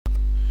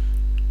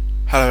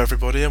Hello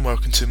everybody and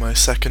welcome to my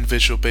second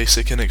Visual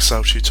Basic in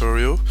Excel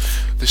tutorial.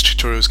 This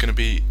tutorial is going to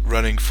be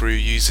running through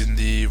using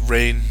the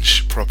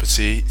range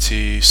property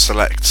to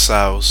select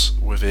cells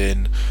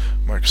within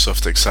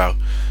Microsoft Excel.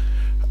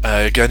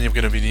 Again, you're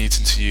going to be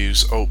needing to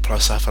use Alt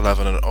plus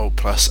F11 and Alt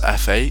plus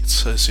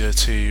F8 as your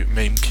two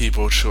main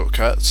keyboard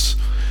shortcuts.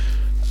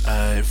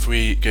 If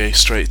we go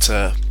straight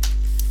to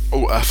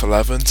Alt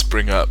F11 to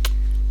bring up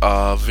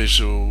our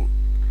visual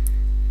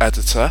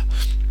editor,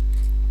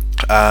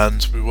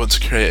 and we want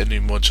to create a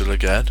new module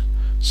again,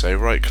 so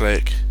right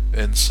click,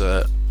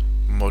 insert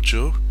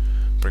module,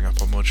 bring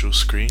up our module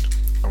screen,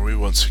 and we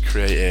want to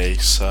create a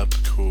sub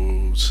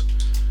called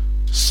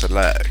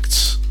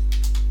select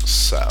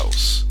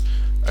cells,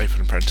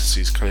 open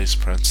parentheses, close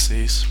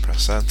parentheses,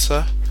 press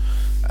enter,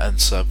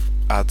 and sub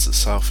adds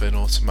itself in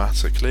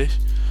automatically.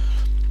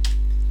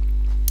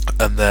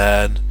 And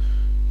then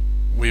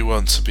we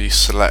want to be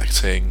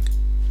selecting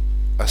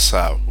a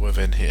cell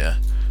within here.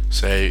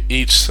 So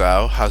each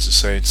cell has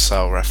its own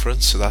cell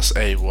reference, so that's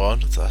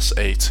A1, that's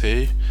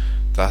A2,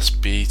 that's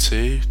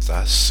B2,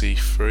 that's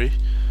C3.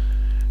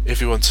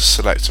 If you want to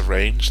select a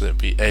range, then it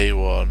would be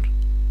A1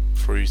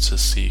 through to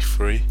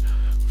C3.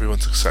 If we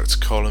want to select a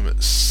column,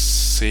 it's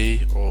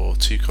C, or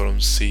two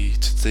columns C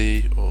to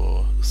D,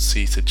 or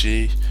C to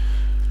G.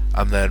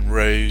 And then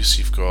rows,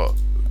 you've got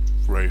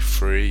row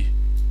 3,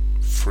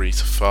 3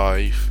 to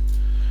 5.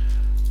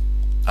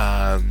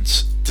 And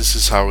this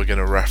is how we're going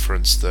to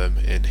reference them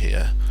in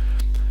here.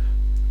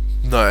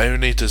 Not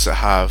only does it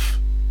have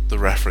the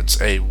reference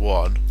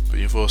A1, but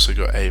you've also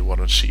got A1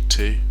 on sheet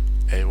 2,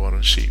 A1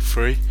 on sheet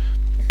 3,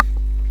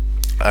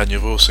 and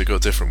you've also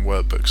got different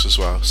workbooks as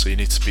well, so you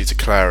need to be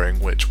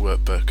declaring which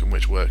workbook and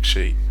which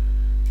worksheet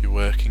you're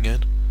working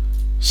in.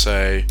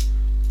 So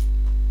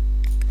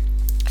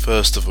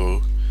first of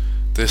all,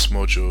 this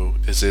module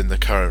is in the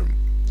current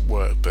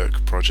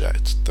workbook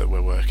project that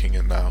we're working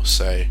in now,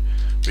 so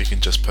we can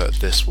just put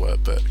this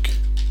workbook.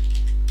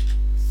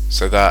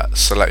 So that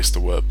selects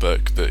the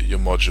workbook that your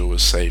module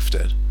was saved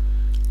in.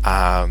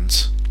 And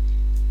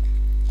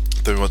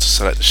then we want to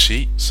select the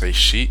sheet, say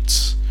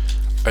sheets,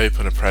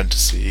 open a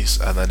parentheses,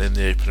 and then in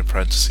the open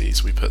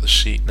parentheses we put the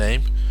sheet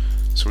name.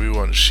 So we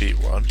want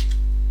sheet 1,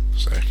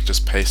 so I can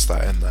just paste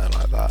that in there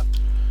like that.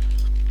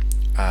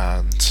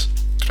 And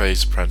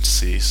close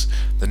parentheses.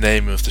 The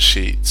name of the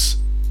sheet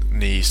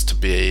needs to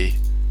be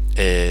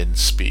in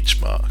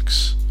speech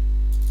marks,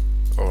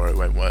 or it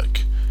won't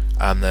work.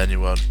 And then you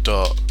want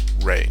dot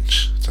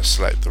range to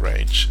select the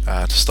range,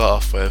 and to start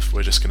off with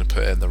we're just going to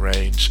put in the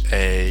range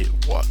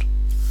A1,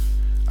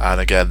 and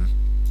again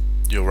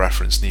your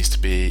reference needs to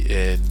be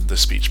in the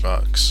speech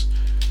marks.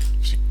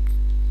 So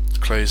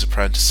close the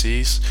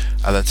parentheses,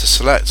 and then to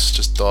select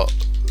just dot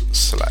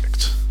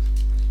select.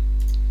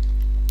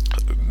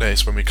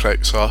 Notice when we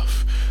click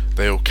off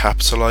they all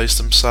capitalise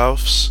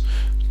themselves,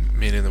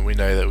 meaning that we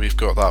know that we've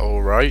got that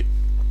all right.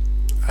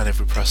 And if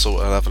we press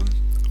Alt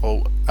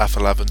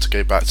F11 to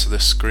go back to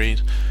this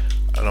screen,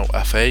 and Alt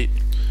F8,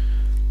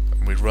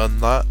 and we run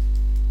that,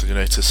 then you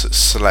notice it's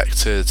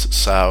selected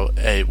cell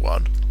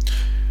A1.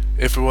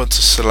 If we want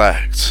to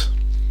select,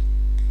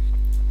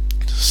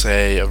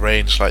 say, a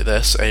range like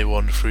this,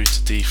 A1 through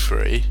to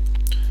D3,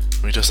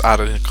 we just add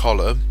in a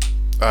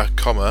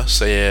comma,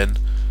 saying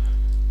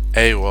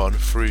A1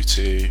 through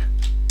to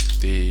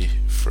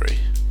D3.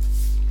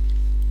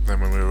 Then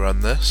when we run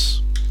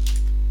this,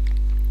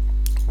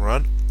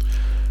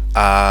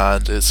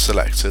 and it's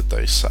selected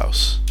those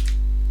cells.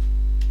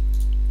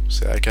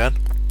 Say that again,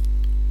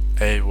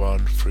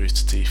 A1 through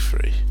to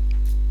D3.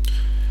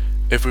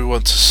 If we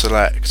want to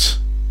select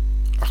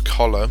a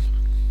column,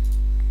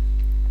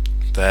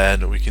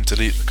 then we can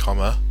delete the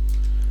comma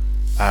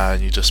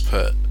and you just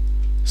put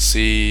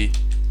C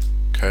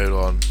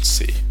colon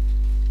C,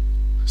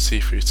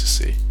 C through to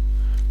C.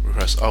 We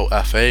press Alt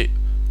F8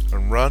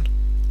 and run,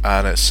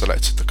 and it's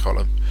selected the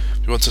column.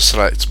 If you want to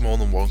select more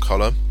than one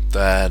column,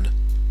 then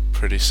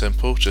pretty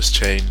simple, just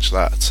change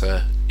that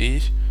to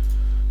E,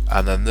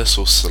 and then this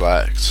will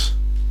select,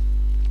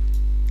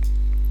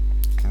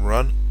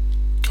 run,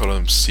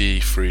 column C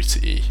through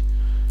to E.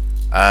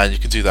 And you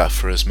can do that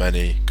for as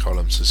many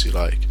columns as you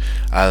like.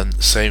 And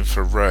same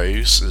for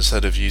rows,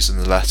 instead of using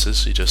the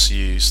letters you just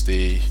use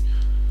the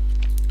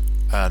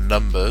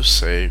numbers,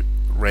 so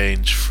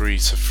range 3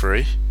 to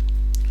 3.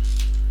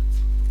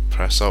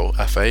 Press Alt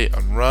F8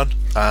 and run,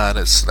 and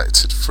it's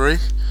selected 3.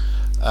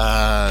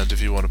 And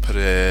if you want to put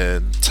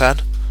in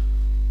 10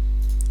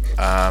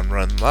 and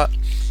run that,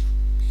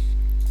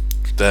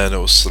 then it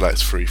will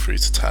select 3 through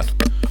to 10.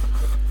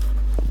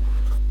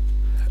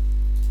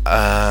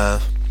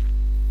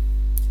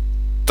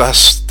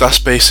 That's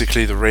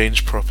basically the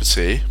range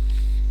property.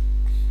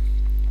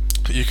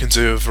 You can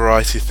do a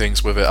variety of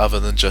things with it other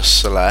than just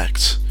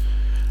select.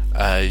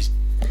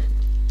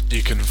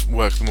 You can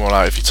work them all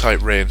out. If you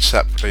type range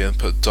separately and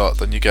put dot,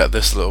 then you get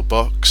this little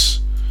box,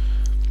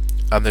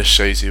 and this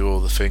shows you all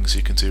the things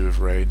you can do with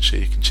range. So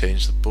you can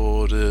change the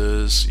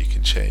borders, you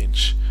can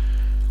change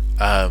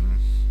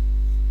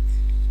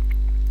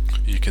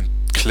you can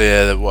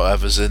clear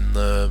whatever's in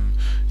them,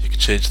 you can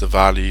change the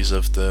values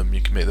of them,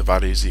 you can make the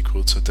values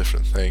equal to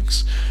different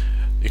things.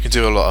 You can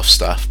do a lot of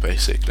stuff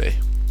basically.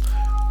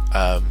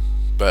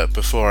 But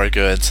before I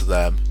go into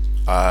them,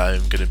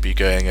 I'm going to be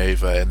going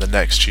over in the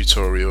next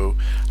tutorial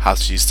how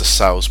to use the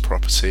cells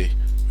property,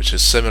 which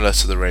is similar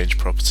to the range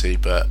property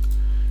but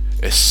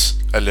it's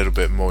a little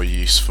bit more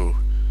useful.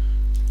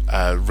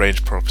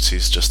 Range property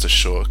is just a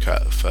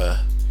shortcut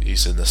for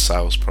using the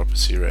cells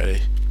property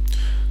really.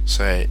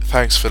 So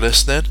thanks for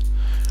listening,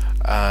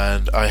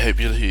 and I hope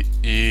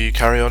you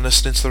carry on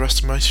listening to the rest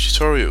of my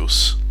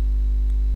tutorials.